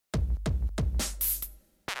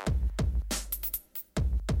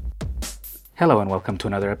Hello and welcome to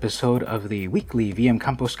another episode of the weekly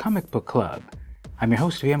vmcampos Comic Book Club. I'm your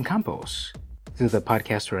host, vmcampos. This is the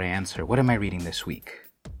podcast where I answer, what am I reading this week?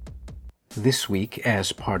 This week,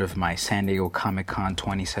 as part of my San Diego Comic-Con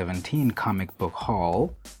 2017 comic book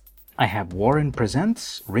haul, I have Warren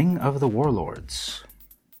Presents Ring of the Warlords.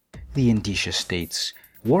 The indicia states,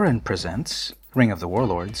 Warren Presents Ring of the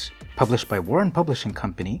Warlords, published by Warren Publishing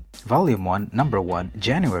Company, Volume 1, Number 1,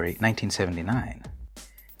 January 1979.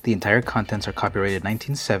 The entire contents are copyrighted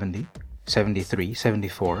 1970, 73,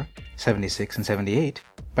 74, 76, and 78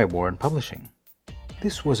 by Warren Publishing.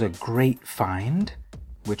 This was a great find,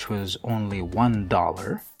 which was only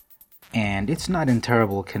 $1, and it's not in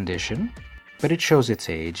terrible condition, but it shows its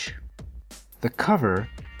age. The cover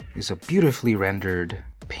is a beautifully rendered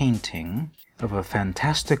painting of a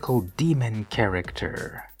fantastical demon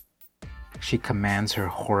character. She commands her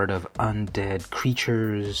horde of undead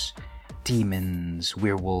creatures, demons,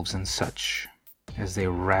 werewolves, and such, as they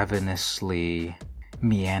ravenously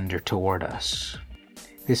meander toward us.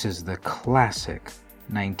 This is the classic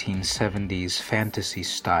 1970s fantasy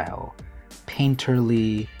style,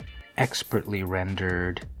 painterly, expertly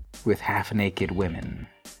rendered, with half-naked women.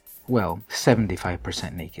 Well,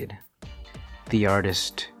 75% naked. The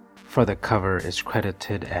artist for the cover is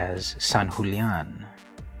credited as San Julian.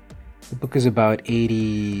 The book is about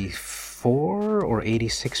 84 or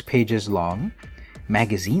 86 pages long,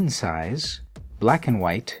 magazine size, black and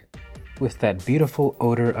white, with that beautiful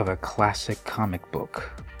odor of a classic comic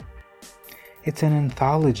book. It's an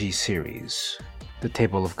anthology series. The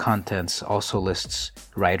table of contents also lists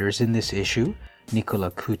writers in this issue: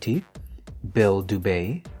 Nicola Cuti, Bill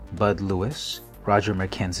Dubay, Bud Lewis, Roger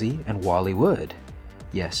McKenzie, and Wally Wood.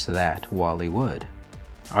 Yes, that Wally Wood.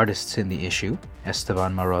 Artists in the issue: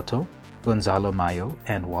 Esteban Maroto, Gonzalo Mayo,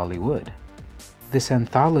 and Wally Wood. This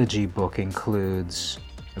anthology book includes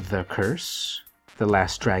The Curse, The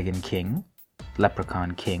Last Dragon King,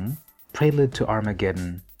 Leprechaun King, Prelude to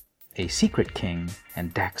Armageddon, A Secret King,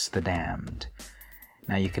 and Dax the Damned.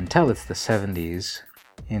 Now you can tell it's the 70s,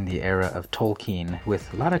 in the era of Tolkien,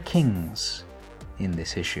 with a lot of kings in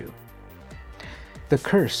this issue. The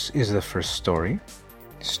Curse is the first story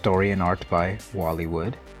and art by Wally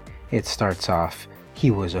Wood. It starts off, he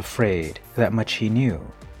was afraid, that much he knew,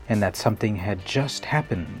 and that something had just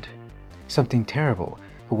happened. Something terrible,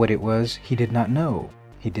 but what it was, he did not know.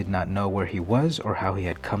 He did not know where he was or how he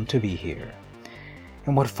had come to be here.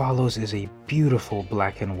 And what follows is a beautiful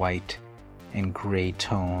black and white and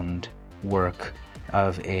gray-toned work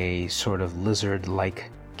of a sort of lizard-like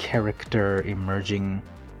character emerging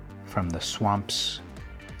from the swamps,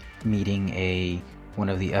 meeting one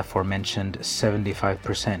of the aforementioned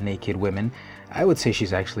 75% naked women. I would say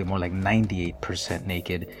she's actually more like 98%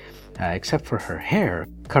 naked, except for her hair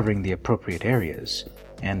covering the appropriate areas,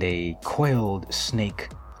 and a coiled snake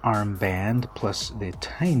armband plus the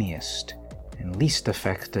tiniest and least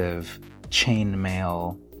effective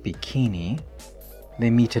chainmail bikini. They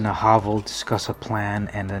meet in a hovel, discuss a plan,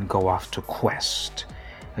 and then go off to quest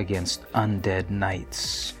against undead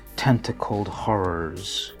knights, tentacled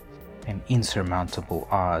horrors, and insurmountable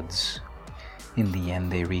odds. In the end,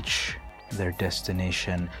 they reach their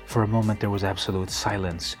destination. For a moment there was absolute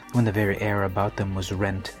silence, when the very air about them was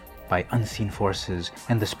rent by unseen forces,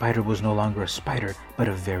 and the spider was no longer a spider, but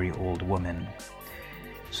a very old woman.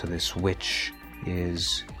 So this witch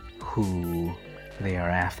is who they are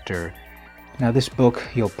after. Now this book,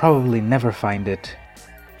 you'll probably never find it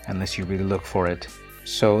unless you really look for it,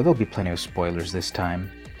 so there'll be plenty of spoilers this time.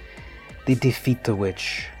 They defeat the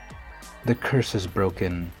witch. The curse is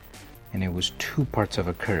broken, and it was two parts of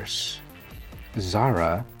a curse.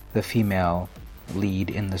 Zara, the female lead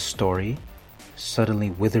in the story,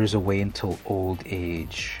 suddenly withers away until old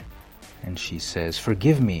age. And she says,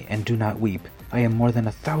 "Forgive me and do not weep. I am more than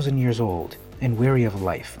 1,000 years old and weary of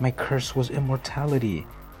life. My curse was immortality,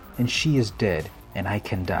 and she is dead, and I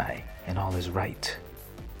can die, and all is right."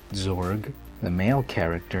 Zorg, the male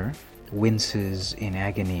character, winces in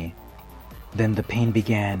agony. Then the pain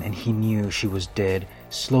began, and he knew she was dead.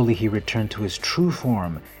 Slowly he returned to his true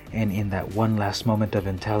form, and in that one last moment of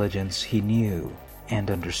intelligence, he knew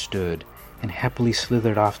and understood, and happily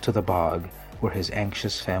slithered off to the bog, where his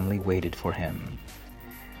anxious family waited for him.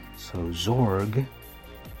 So Zorg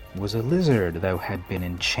was a lizard that had been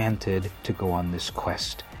enchanted to go on this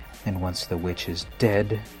quest, and once the witch is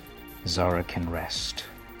dead, Zara can rest.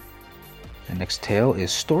 The next tale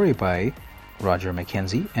is story by Roger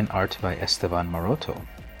McKenzie and art by Esteban Maroto.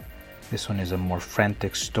 This one is a more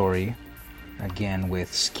frantic story, again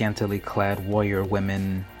with scantily clad warrior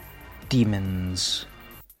women, demons,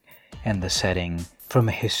 and the setting from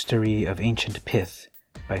a history of ancient Pith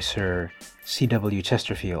by Sir C.W.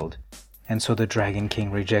 Chesterfield, and so the Dragon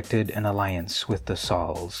King rejected an alliance with the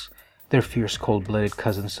Sauls, their fierce cold-blooded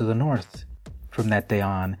cousins to the north. From that day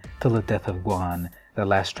on, till the death of Guan, the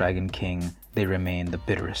last Dragon King, they remain the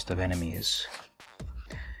bitterest of enemies.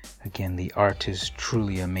 Again, the art is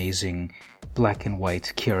truly amazing. Black and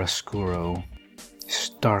white chiaroscuro,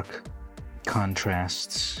 stark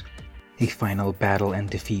contrasts, a final battle and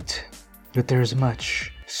defeat. But there is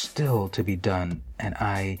much still to be done, and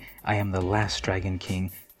I am the last Dragon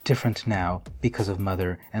King, different now because of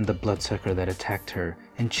Mother and the bloodsucker that attacked her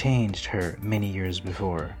and changed her many years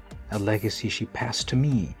before. A legacy she passed to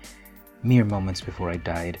me, mere moments before I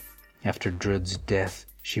died. After Drud's death,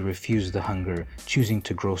 she refused the hunger, choosing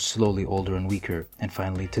to grow slowly older and weaker, and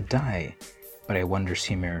finally to die. But I wonder,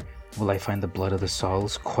 Simir, will I find the blood of the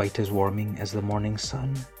Sauls quite as warming as the morning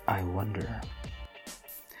sun? I wonder.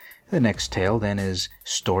 The next tale, then, is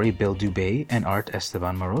story Bill Dubé and art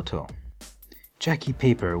Esteban Maroto. Jackie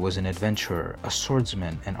Paper was an adventurer, a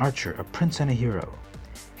swordsman, an archer, a prince, and a hero.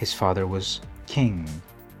 His father was king,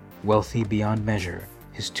 wealthy beyond measure.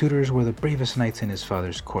 His tutors were the bravest knights in his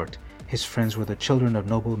father's court. His friends were the children of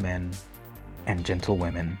noble men and gentle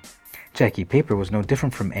women. Jackie Paper was no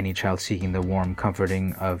different from any child seeking the warm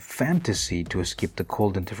comforting of fantasy to escape the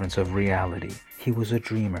cold indifference of reality. He was a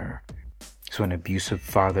dreamer. So an abusive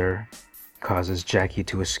father causes Jackie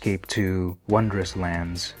to escape to wondrous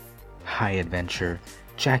lands. High adventure,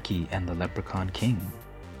 Jackie and the Leprechaun King.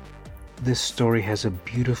 This story has a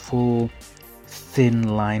beautiful, thin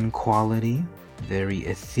line quality, very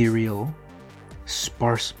ethereal,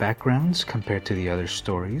 sparse backgrounds compared to the other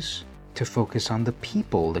stories, to focus on the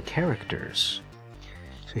people, the characters.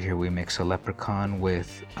 So here we mix a leprechaun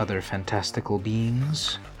with other fantastical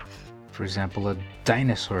beings. For example, a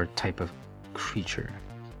dinosaur type of creature.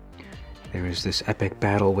 There is this epic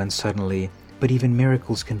battle when suddenly, but even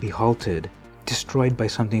miracles can be halted, destroyed by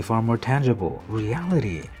something far more tangible,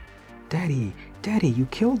 reality. Daddy, you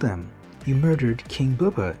killed them. You murdered King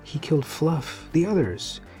Bubba. He killed Fluff, the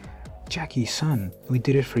others. Jackie, son, we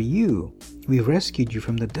did it for you. We rescued you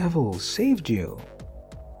from the devil, saved you.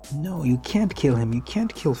 No, you can't kill him. You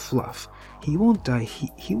can't kill Fluff. He won't die.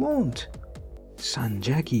 He won't. Son,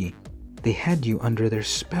 Jackie, they had you under their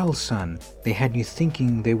spell, son. They had you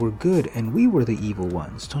thinking they were good and we were the evil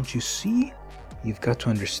ones. Don't you see? You've got to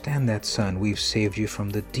understand that, son. We've saved you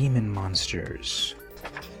from the demon monsters.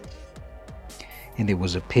 And it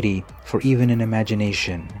was a pity, for even in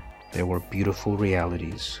imagination, there were beautiful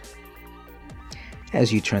realities.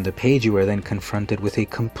 As you turn the page, you are then confronted with a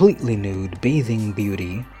completely nude bathing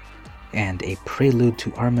beauty and a prelude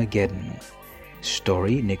to Armageddon.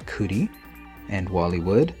 Story, Nick Cootie and Wally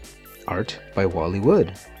Wood. Art by Wally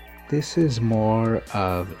Wood. This is more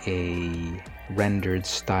of a rendered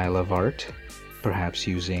style of art, perhaps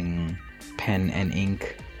using pen and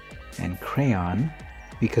ink and crayon,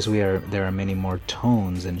 because there are many more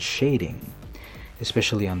tones and shading,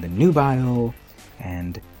 especially on the nubile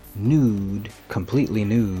and nude, completely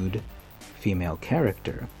nude female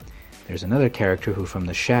character. There's another character who from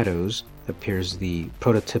the shadows appears the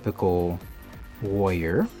prototypical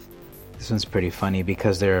warrior. This one's pretty funny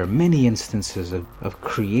because there are many instances of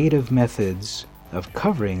creative methods of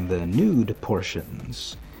covering the nude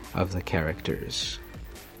portions of the characters.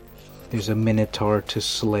 There's a minotaur to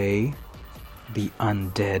slay, the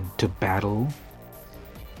undead to battle,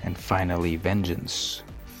 and finally vengeance.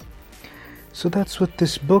 So that's what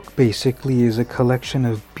this book basically is, a collection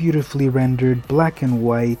of beautifully rendered black and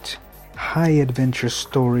white, high adventure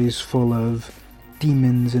stories full of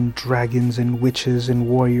demons and dragons and witches and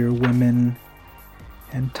warrior women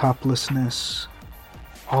and toplessness,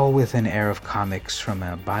 all with an air of comics from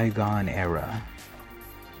a bygone era.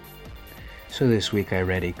 So this week I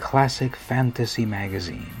read a classic fantasy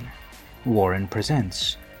magazine, Warren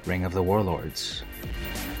Presents, Ring of the Warlords.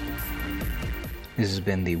 This has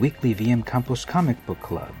been the weekly VM Campos Comic Book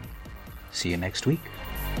Club. See you next week.